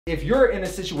If you're in a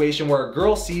situation where a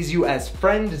girl sees you as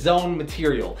friend zone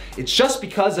material, it's just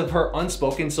because of her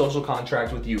unspoken social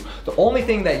contract with you. The only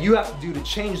thing that you have to do to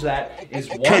change that is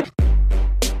one.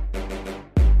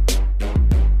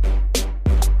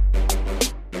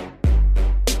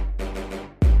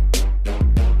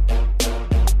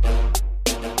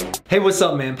 Hey, what's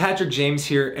up, man? Patrick James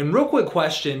here, and real quick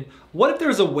question, what if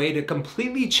there's a way to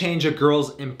completely change a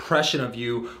girl's impression of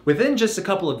you within just a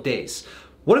couple of days?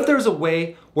 What if there's a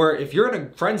way where if you're in a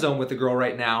friend zone with a girl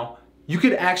right now, you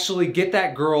could actually get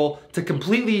that girl to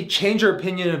completely change her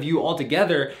opinion of you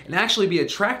altogether and actually be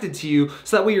attracted to you,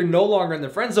 so that way you're no longer in the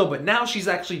friend zone, but now she's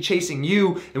actually chasing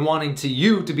you and wanting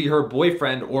you to be her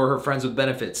boyfriend or her friends with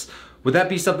benefits. Would that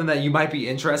be something that you might be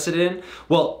interested in?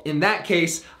 Well, in that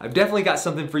case, I've definitely got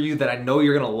something for you that I know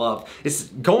you're gonna love. It's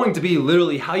going to be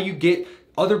literally how you get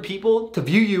other people to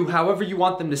view you however you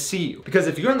want them to see you. Because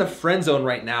if you're in the friend zone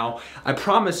right now, I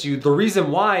promise you the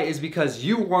reason why is because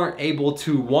you weren't able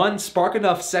to, one, spark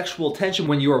enough sexual tension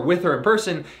when you were with her in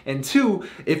person, and two,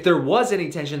 if there was any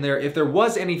tension there, if there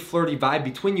was any flirty vibe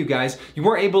between you guys, you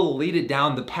weren't able to lead it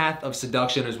down the path of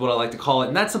seduction, is what I like to call it.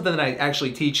 And that's something that I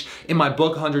actually teach in my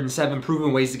book, 107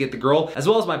 Proven Ways to Get the Girl, as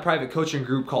well as my private coaching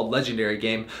group called Legendary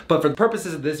Game. But for the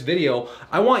purposes of this video,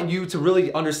 I want you to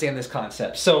really understand this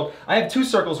concept. So I have two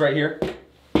circles right here.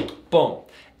 Boom.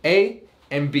 A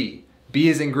and B. B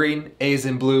is in green, A is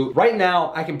in blue. Right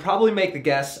now, I can probably make the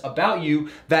guess about you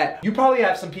that you probably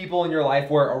have some people in your life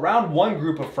where around one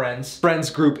group of friends, friends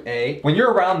group A, when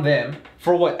you're around them,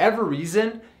 for whatever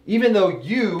reason, even though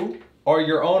you are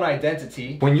your own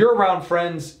identity, when you're around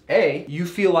friends A, you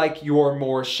feel like you're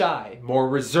more shy, more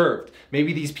reserved.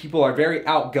 Maybe these people are very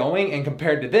outgoing, and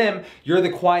compared to them, you're the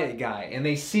quiet guy, and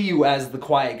they see you as the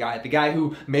quiet guy, the guy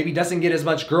who maybe doesn't get as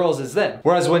much girls as them.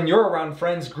 Whereas when you're around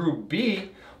friends group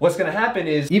B, what's gonna happen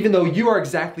is, even though you are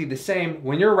exactly the same,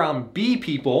 when you're around B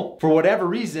people, for whatever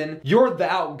reason, you're the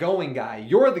outgoing guy.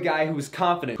 You're the guy who's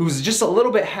confident, who's just a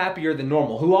little bit happier than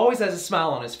normal, who always has a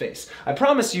smile on his face. I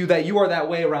promise you that you are that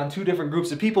way around two different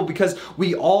groups of people, because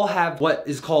we all have what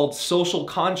is called social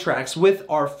contracts with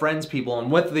our friends people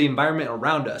and with the environment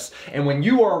around us. And when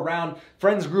you are around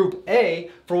friends group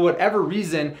A, for whatever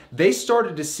reason, they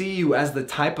started to see you as the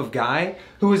type of guy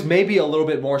who is maybe a little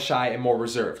bit more shy and more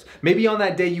reserved. Maybe on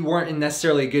that day you weren't in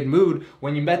necessarily a good mood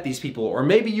when you met these people, or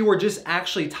maybe you were just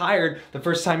actually tired the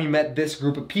first time you met this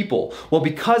group of people. Well,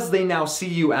 because they now see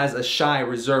you as a shy,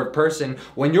 reserved person,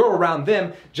 when you're around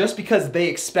them, just because they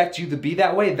expect you to be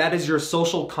that way, that is your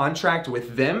social contract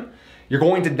with them, you're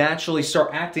going to naturally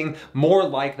start acting more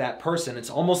like that person.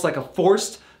 It's almost like a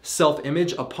forced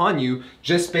self-image upon you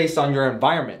just based on your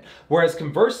environment. Whereas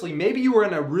conversely, maybe you were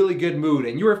in a really good mood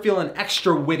and you were feeling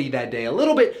extra witty that day, a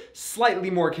little bit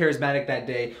slightly more charismatic that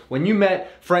day when you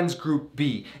met friends group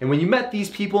B. And when you met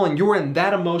these people and you were in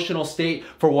that emotional state,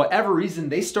 for whatever reason,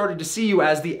 they started to see you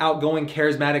as the outgoing,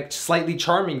 charismatic, slightly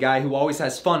charming guy who always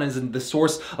has fun, as the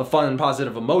source of fun and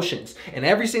positive emotions. And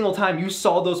every single time you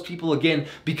saw those people again,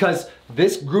 because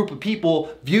this group of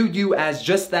people viewed you as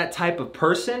just that type of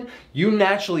person, you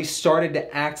naturally started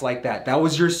to act like that. That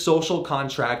was your social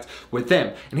contract with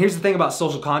them. And here's the thing about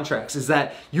social contracts is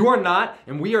that you are not,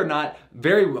 and we are not,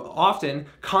 very often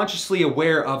consciously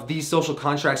aware of these social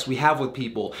contracts we have with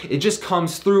people. It just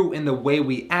comes through in the way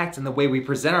we act and the way we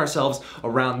present ourselves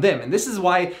around them. And this is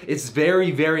why it's very,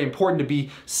 very important to be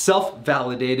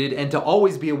self-validated and to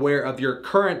always be aware of your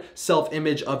current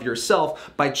self-image of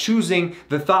yourself by choosing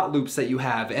the thought loops that you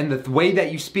have and the way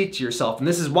that you speak to yourself. And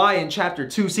this is why in chapter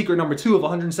 2, secret number 2 of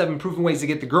 107 Proven Ways to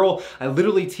Get the Girl, I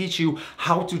literally teach you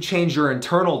how to change your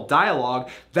internal dialogue.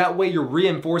 That way you're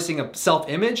reinforcing a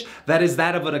self-image that is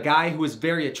that of a guy who is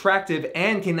very attractive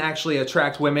and can actually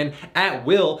attract women at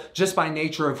will just by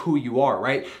nature of who you are,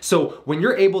 right? So when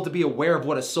you're able to be aware of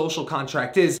what a social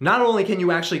contract is, not only can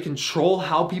you actually control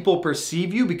how people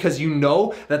perceive you, because you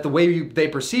know that the way they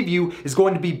perceive you is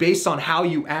going to be based on how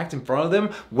you act in front of them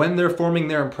when they're forming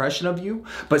their impression of you,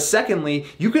 but secondly,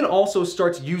 you can also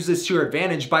start to use this to your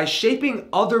advantage by shaping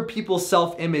other people's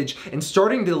self-image and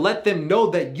starting to let them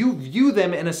know that you view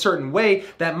them in a certain way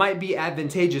that might be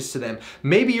advantageous to them.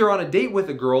 Maybe you're on a date with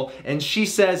a girl and she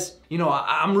says, you know,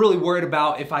 I'm really worried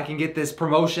about if I can get this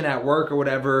promotion at work or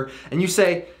whatever. And you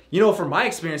say, you know, from my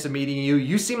experience of meeting you,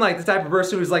 you seem like the type of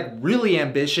person who's like really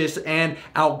ambitious and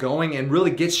outgoing and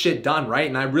really gets shit done, right?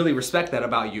 And I really respect that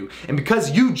about you. And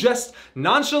because you just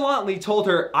nonchalantly told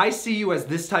her, I see you as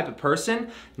this type of person,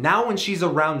 now when she's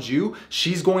around you,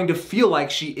 she's going to feel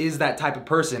like she is that type of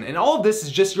person. And all of this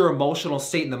is just your emotional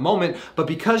state in the moment, but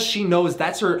because she knows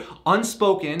that's her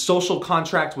unspoken social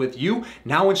contract with you,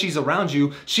 now when she's around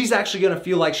you, she's actually gonna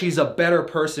feel like she's a better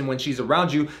person when she's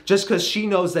around you, just because she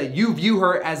knows that you view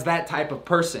her as that type of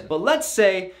person. But let's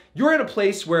say you're in a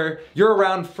place where you're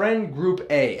around friend group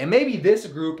A, and maybe this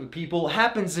group of people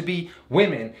happens to be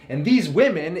women, and these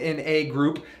women in A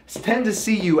group tend to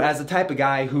see you as the type of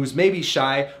guy who's maybe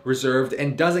shy, reserved,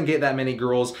 and doesn't get that many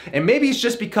girls. And maybe it's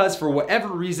just because for whatever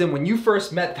reason, when you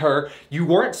first met her, you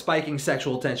weren't spiking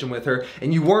sexual attention with her,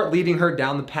 and you weren't leading her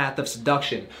down the path of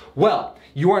seduction. Well,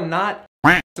 you are not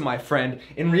to my friend.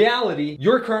 In reality,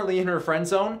 you're currently in her friend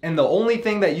zone, and the only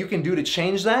thing that you can do to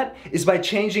change that is by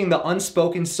changing the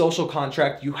unspoken social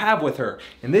contract you have with her.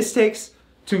 And this takes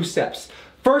 2 steps.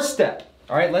 First step,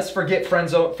 all right, let's forget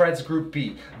friends group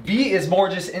B. B is more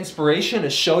just inspiration to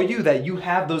show you that you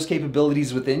have those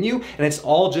capabilities within you, and it's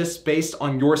all just based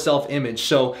on your self-image.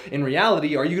 So in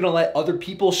reality, are you gonna let other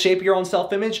people shape your own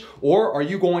self-image, or are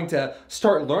you going to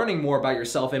start learning more about your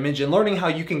self-image and learning how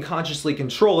you can consciously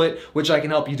control it, which I can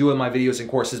help you do in my videos and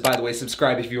courses. By the way,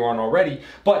 subscribe if you aren't already.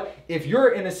 But if you're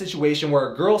in a situation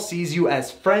where a girl sees you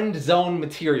as friend zone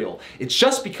material, it's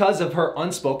just because of her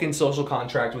unspoken social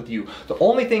contract with you. The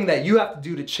only thing that you have to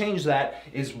do to change that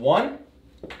is 1,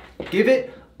 give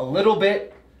it a little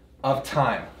bit of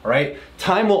time, all right?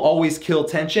 Time will always kill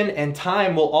tension, and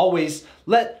time will always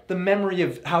let the memory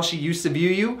of how she used to view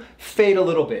you fade a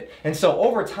little bit. And so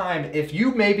over time, if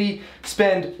you maybe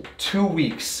spend 2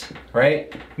 weeks,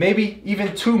 right? Maybe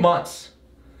even 2 months,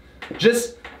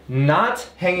 just not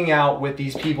hanging out with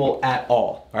these people at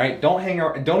all right?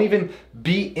 Don't even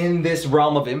be in this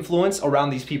realm of influence around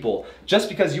these people. Just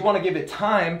because you want to give it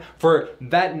time for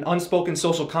that unspoken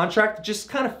social contract to just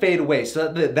kind of fade away, so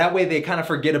that way they kind of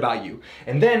forget about you.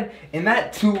 And then in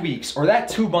that 2 weeks or that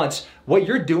 2 months, what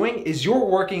you're doing is you're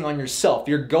working on yourself.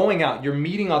 You're going out, you're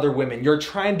meeting other women, you're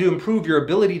trying to improve your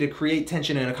ability to create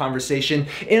tension in a conversation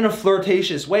in a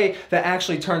flirtatious way that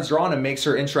actually turns her on and makes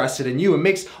her interested in you and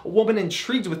makes a woman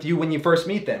intrigued with you when you first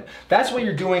meet them. That's what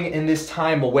you're doing in this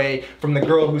time away from the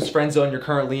girl whose friend zone you're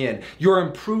currently in. You're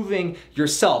improving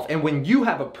yourself. And when you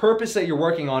have a purpose that you're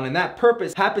working on, and that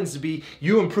purpose happens to be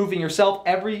you improving yourself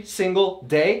every single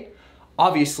day,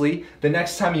 obviously, the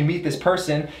next time you meet this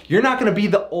person, you're not gonna be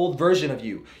the old version of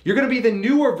you. You're gonna be the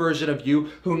newer version of you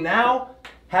who now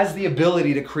has the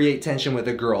ability to create tension with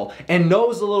a girl and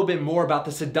knows a little bit more about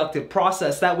the seductive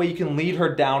process. That way you can lead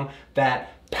her down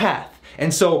that path.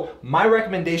 And so my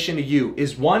recommendation to you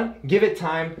is 1, give it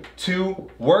time. 2,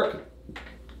 work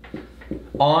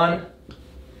on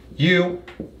you.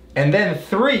 And then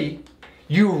 3,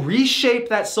 you reshape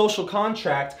that social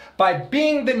contract by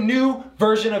being the new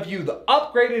version of you, the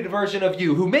upgraded version of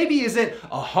you, who maybe isn't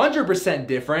 100%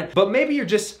 different, but maybe you're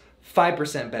just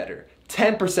 5% better.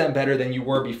 10% better than you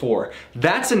were before.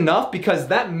 That's enough because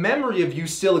that memory of you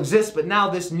still exists, but now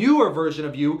this newer version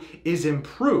of you is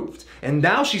improved. And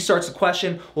now she starts to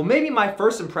question, well, maybe my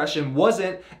first impression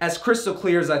wasn't as crystal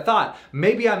clear as I thought.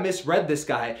 Maybe I misread this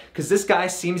guy because this guy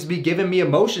seems to be giving me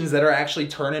emotions that are actually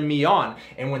turning me on.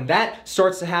 And when that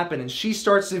starts to happen and she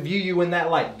starts to view you in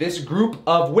that light, this group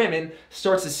of women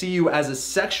starts to see you as a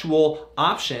sexual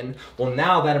option, well,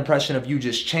 now that impression of you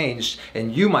just changed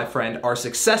and you, my friend, are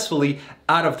successfully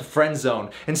out of the friend zone.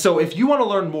 And so if you want to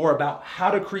learn more about how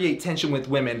to create tension with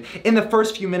women in the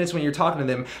first few minutes when you're talking to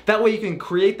them, that way you can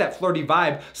create that flirty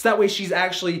vibe, so that way she's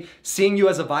actually seeing you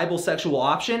as a viable sexual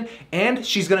option, and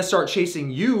she's gonna start chasing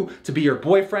you to be your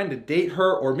boyfriend, to date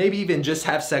her, or maybe even just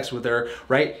have sex with her,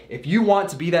 right? If you want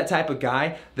to be that type of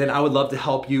guy, then I would love to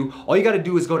help you. All you gotta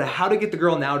do is go to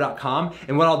howtogetthegirlnow.com,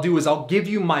 and what I'll do is I'll give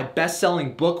you my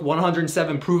best-selling book,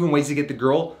 107 Proven Ways to Get the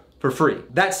Girl, for free.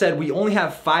 That said, we only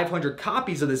have 500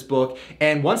 copies of this book,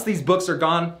 and once these books are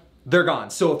gone, they're gone.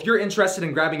 So if you're interested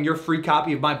in grabbing your free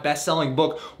copy of my best-selling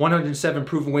book, 107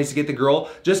 Proven Ways to Get the Girl,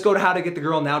 just go to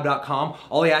howtogetthegirlnow.com.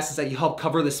 All I ask is that you help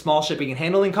cover the small shipping and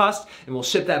handling costs, and we'll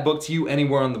ship that book to you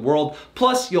anywhere in the world.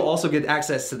 Plus, you'll also get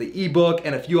access to the ebook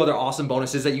and a few other awesome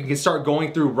bonuses that you can start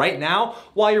going through right now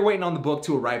while you're waiting on the book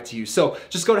to arrive to you. So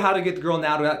just go to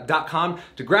howtogetthegirlnow.com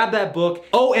to grab that book.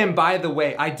 Oh, and by the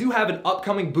way, I do have an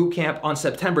upcoming boot camp on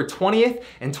September 20th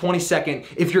and 22nd.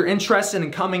 If you're interested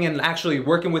in coming and actually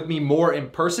working with me me more in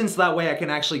person, so that way I can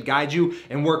actually guide you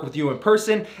and work with you in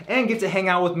person, and get to hang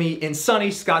out with me in sunny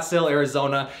Scottsdale,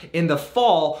 Arizona in the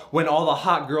fall when all the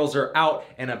hot girls are out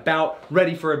and about,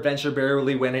 ready for adventure,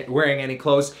 barely wearing any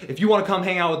clothes. If you want to come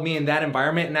hang out with me in that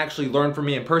environment and actually learn from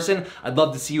me in person, I'd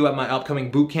love to see you at my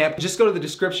upcoming boot camp. Just go to the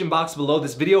description box below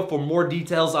this video for more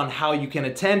details on how you can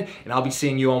attend, and I'll be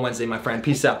seeing you on Wednesday, my friend.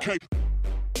 Peace out.